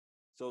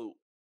So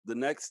the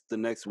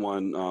next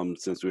one,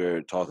 since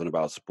we're talking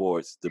about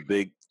sports, the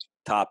big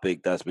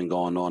topic that's been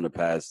going on the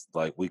past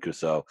like week or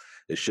so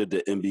is should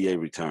the NBA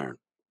return?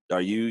 Are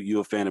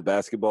you a fan of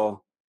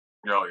basketball?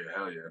 Oh yeah,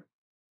 hell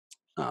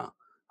yeah.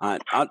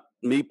 Uh,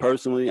 me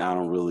personally, I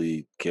don't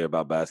really care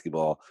about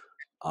basketball.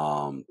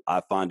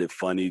 I find it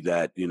funny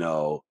that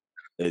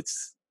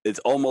it's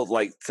almost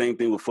like same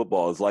thing with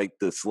football. It's like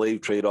the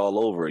slave trade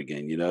all over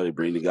again. They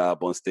bring the guy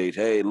up on stage.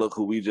 Hey, look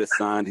who we just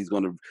signed. He's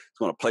gonna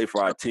play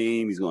for our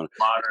team. He's gonna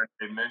Modern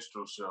day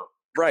minstrel show.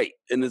 right,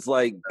 and it's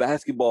like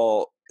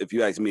basketball. If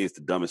you ask me, it's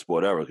the dumbest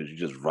sport ever because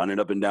you're just running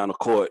up and down the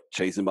court,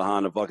 chasing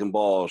behind the fucking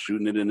ball,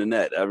 shooting it in the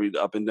net, every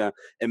up and down.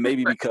 And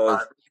maybe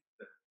because,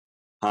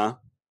 huh?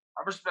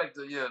 I respect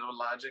the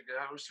logic.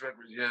 I respect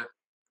it. Yeah,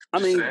 I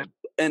just saying.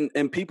 mean,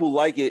 and people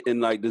like it,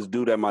 and like this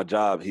dude at my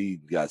job, he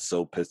got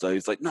so pissed off.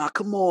 He's like, "Nah,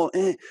 come on,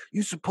 man,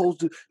 you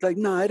supposed to like,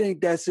 nah, it ain't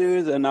that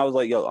serious." And I was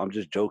like, "Yo, I'm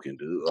just joking,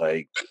 dude.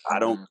 Like, I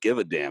don't give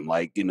a damn.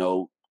 Like,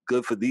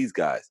 good for these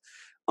guys."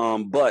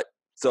 But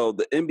so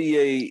the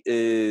NBA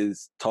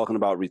is talking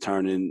about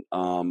returning.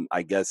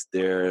 I guess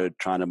they're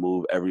trying to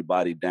move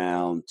everybody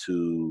down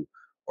to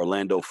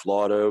Orlando,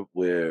 Florida,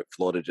 where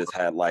Florida just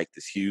had like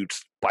this huge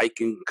spike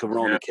in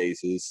corona Yeah,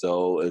 cases.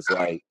 So it's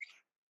like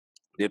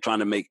they're trying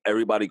to make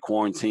everybody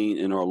quarantine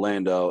in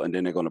Orlando, and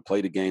then they're going to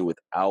play the game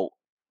without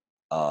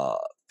uh,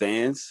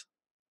 fans.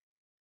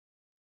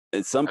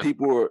 And some that's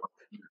people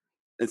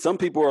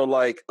are,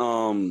 like,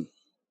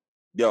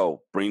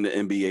 "Yo, bring the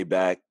NBA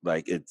back!"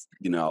 Like it's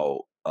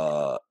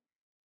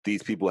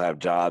these people have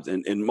jobs,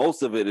 and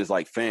most of it is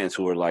like fans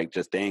who are like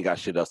just they ain't got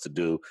shit else to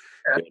do,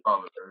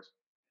 all it is.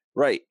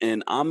 right?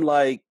 And I'm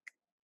like,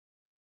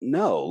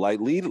 no, like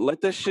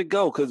let that shit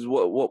go. Because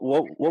what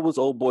was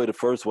old boy the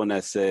first one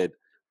that said,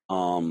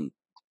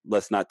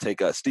 let's not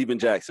take a Steven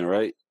Jackson,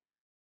 right?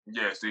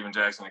 Yeah, Steven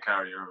Jackson and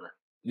Kyrie Irving.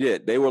 Yeah,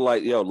 they were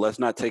like, yo, let's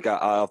not take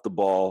our eye off the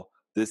ball.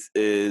 This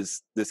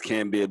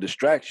can be a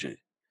distraction.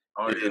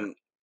 Oh yeah. And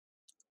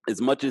as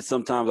much as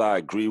sometimes I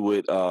agree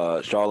with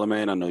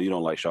Charlemagne, I know you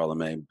don't like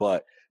Charlemagne,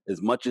 but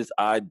as much as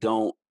I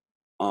don't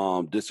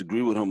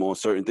disagree with him on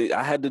certain things,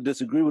 I had to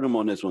disagree with him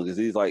on this one because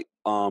he's like,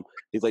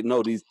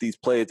 no, these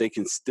players, they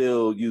can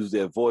still use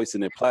their voice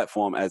and their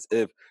platform as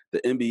if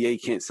the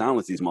NBA can't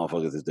silence these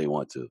motherfuckers if they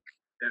want to.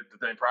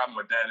 The problem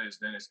with that is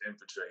then it's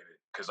infiltrated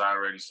because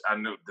I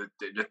knew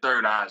the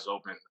third eye is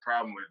open. The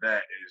problem with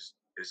that is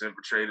it's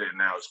infiltrated and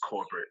now it's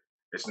corporate.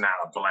 It's not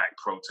a black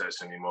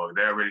protest anymore.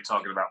 They're already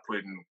talking about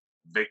putting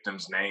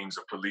victims' names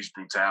of police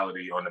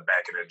brutality on the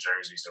back of their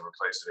jerseys and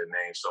replacing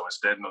their names. So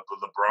instead of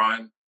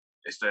LeBron,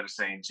 instead of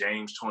saying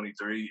James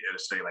 23, it'll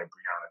say like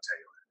Breonna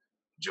Taylor,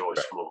 George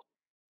Floyd.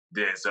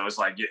 Yeah, so it's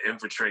like you're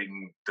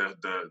infiltrating the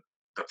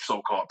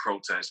so-called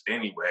protest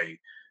anyway.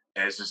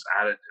 And it's just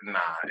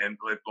and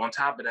on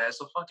top of that, it's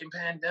a fucking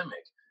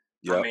pandemic.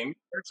 Yep. I mean,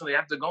 personally,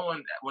 after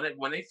going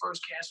when they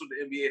first canceled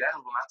the NBA, that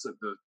was when I took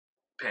the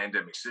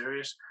pandemic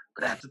serious.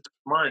 But after 3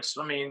 months,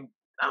 I mean,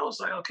 I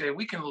was like, okay,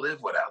 we can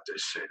live without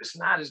this shit. It's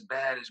not as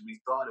bad as we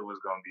thought it was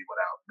going to be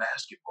without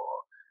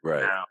basketball.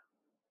 Right now,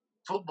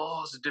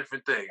 football is a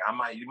different thing.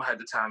 You might have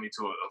to tie me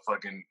to a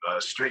fucking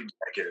straight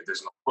jacket if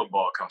there's no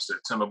football come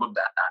September. But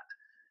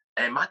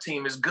and my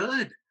team is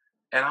good.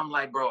 And I'm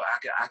like, bro,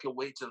 I could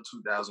wait till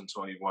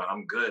 2021.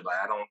 I'm good. Like,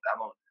 I don't.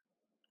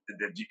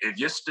 If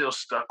you're still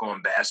stuck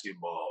on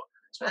basketball,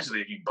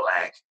 especially if you're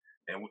black,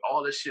 and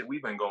all this shit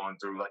we've been going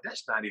through, like that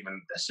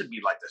should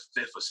be like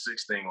the 5th or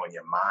 6th thing on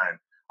your mind.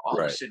 All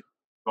this shit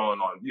going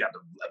on. You got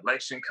the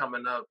election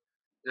coming up.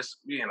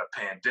 We in a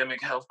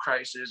pandemic, health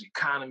crisis,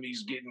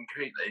 economy's getting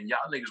crazy, and y'all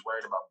niggas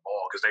worried about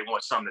ball because they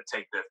want something to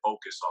take their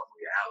focus off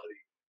reality.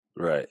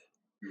 Right.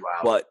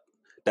 But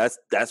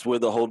that's where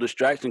the whole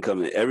distraction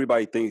comes in.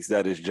 Everybody thinks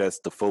that it's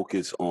just the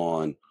focus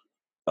on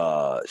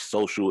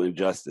social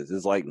injustice.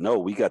 It's like, no,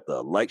 we got the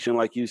election,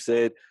 like you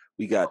said.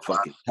 We got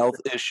fucking health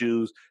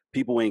issues.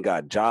 People ain't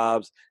got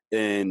jobs,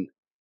 and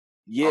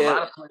a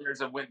lot of players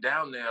that went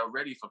down there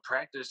already for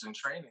practice and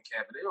training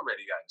camp, and they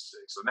already gotten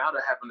sick. So now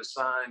they're having to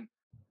sign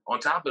on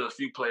top of the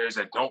few players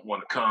that don't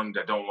want to come,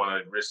 that don't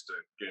want to risk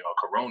the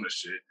corona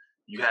shit.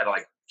 You had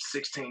like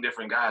 16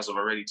 different guys who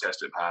have already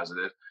tested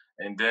positive,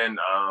 and then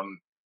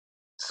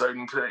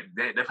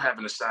they're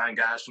having to sign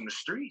guys from the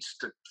streets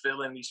to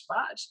fill in these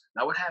spots.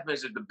 Now, what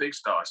happens if the big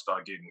stars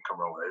start getting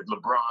corona? If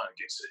LeBron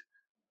gets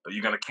it, are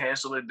you going to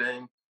cancel it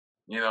then?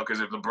 Because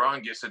if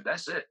LeBron gets it,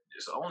 that's it.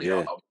 It's only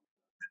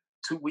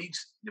 2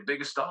 weeks. The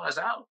biggest star is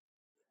out.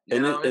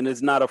 And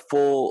it's not a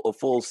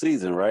full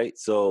season, right?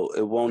 So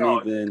it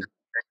won't even.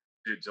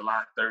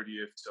 July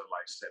 30th to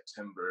like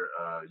September.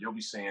 You'll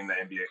be seeing the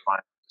NBA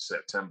finals in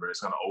September.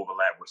 It's going to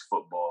overlap with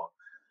football.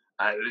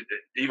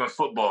 Even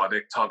football,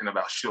 they're talking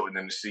about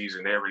shortening the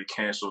season. They already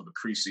canceled the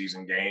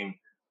preseason game.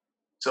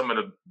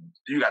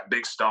 You got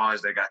big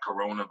stars that got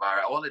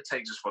coronavirus. All it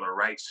takes is for the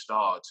right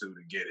star to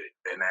get it,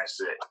 and that's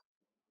it.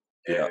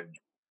 Yeah. And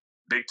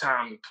big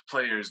time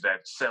players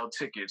that sell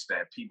tickets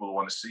that people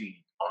want to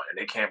see, and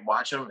they can't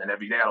watch them, and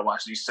every day I gotta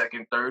watch these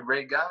second, third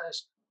rate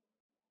guys.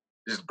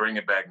 Just bring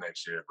it back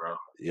next year, bro.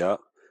 Yeah.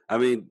 I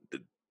mean,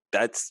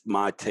 that's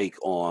my take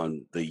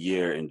on the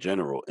year in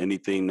general.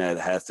 Anything that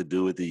has to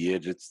do with the year,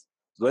 just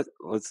let's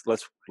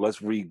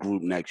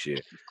regroup next year.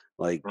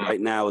 Like right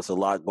now, it's a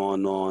lot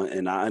going on,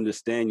 and I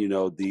understand,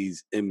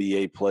 these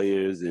NBA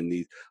players and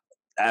these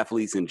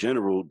athletes in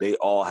general, they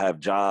all have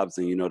jobs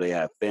and they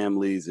have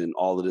families and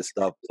all of this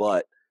stuff.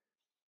 But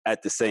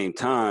at the same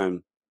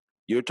time,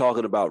 you're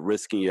talking about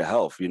risking your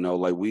health.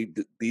 Like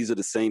these are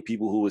the same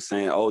people who were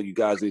saying, "Oh, you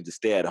guys need to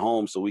stay at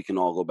home so we can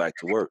all go back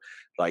to work."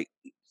 Like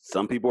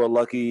some people are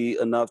lucky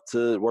enough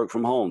to work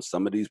from home.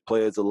 Some of these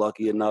players are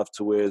lucky enough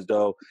to where as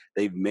though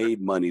they've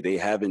made money, they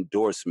have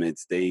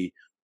endorsements, they're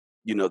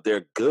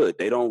good.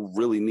 They don't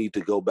really need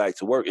to go back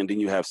to work. And then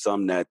you have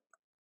some that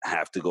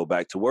have to go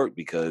back to work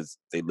because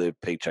they live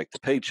paycheck to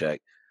paycheck.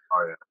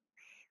 Oh yeah.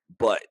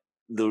 But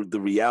the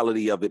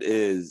reality of it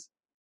is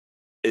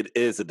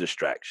a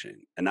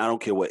distraction, and I don't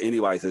care what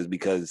anybody says,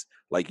 because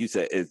like you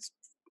said,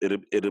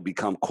 it'll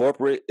become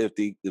corporate if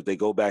they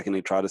go back and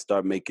they try to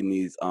start making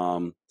these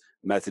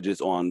messages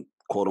on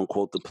quote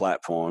unquote the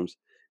platforms,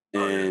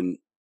 and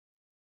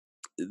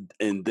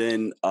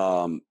then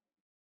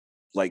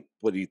like,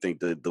 what do you think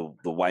the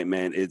white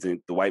man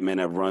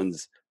that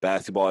runs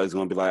basketball is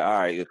going to be like? All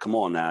right, come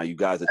on now, you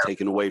guys are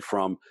taking away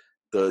from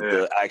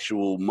the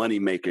actual money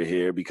maker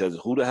here, because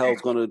who the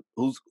hell's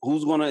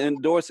who's gonna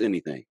endorse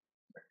anything?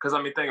 Because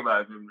I mean, think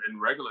about it. In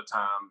regular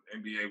time,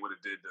 NBA would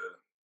have did the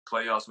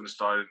playoffs would have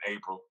started in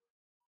April,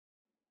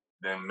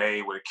 then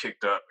May would have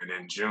kicked up, and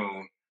then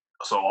June.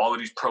 So all of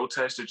these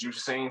protests that you've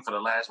seen for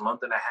the last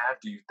month and a half,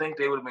 do you think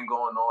they would have been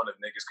going on if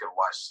niggas could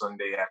watch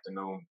Sunday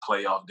afternoon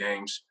playoff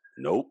games?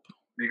 Nope.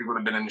 Niggas would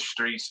have been in the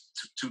streets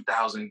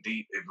 2,000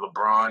 deep if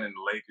LeBron and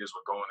the Lakers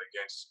were going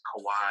against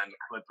Kawhi and the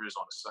Clippers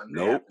on a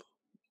Sunday. Nope.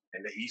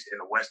 In the East, in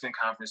the Western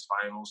Conference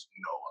Finals,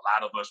 no, a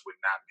lot of us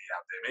would not be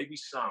out there. Maybe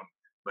some,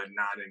 but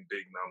not in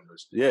big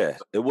numbers. Yeah,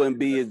 it wouldn't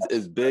be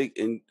as big,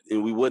 and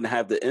we wouldn't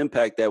have the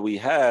impact that we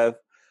have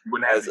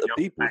as a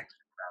people. Out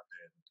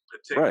there,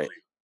 particularly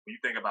when you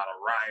think about a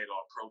riot or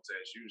a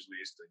protest, usually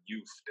it's the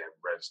youth that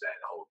revs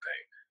that whole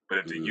thing. But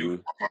if the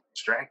youth are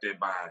distracted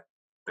by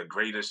the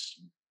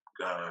greatest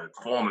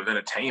form of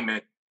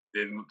entertainment,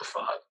 then what the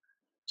fuck?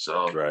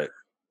 So,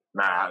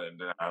 nah,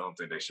 I don't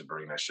think they should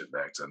bring that shit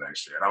back to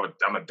next year. And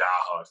I'm a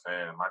diehard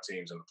fan. My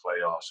team's in the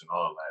playoffs and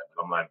all that.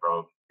 But I'm like,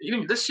 bro,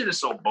 this shit is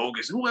so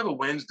bogus. Whoever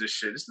wins this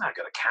shit, it's not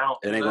gonna count.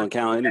 It ain't gonna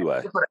count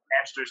anyway. Put an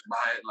asterisk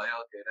by it, like,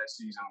 okay, that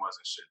season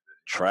wasn't shit.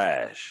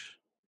 Trash.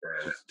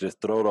 Yeah.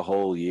 Just throw the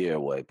whole year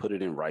away. Put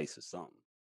it in rice or something.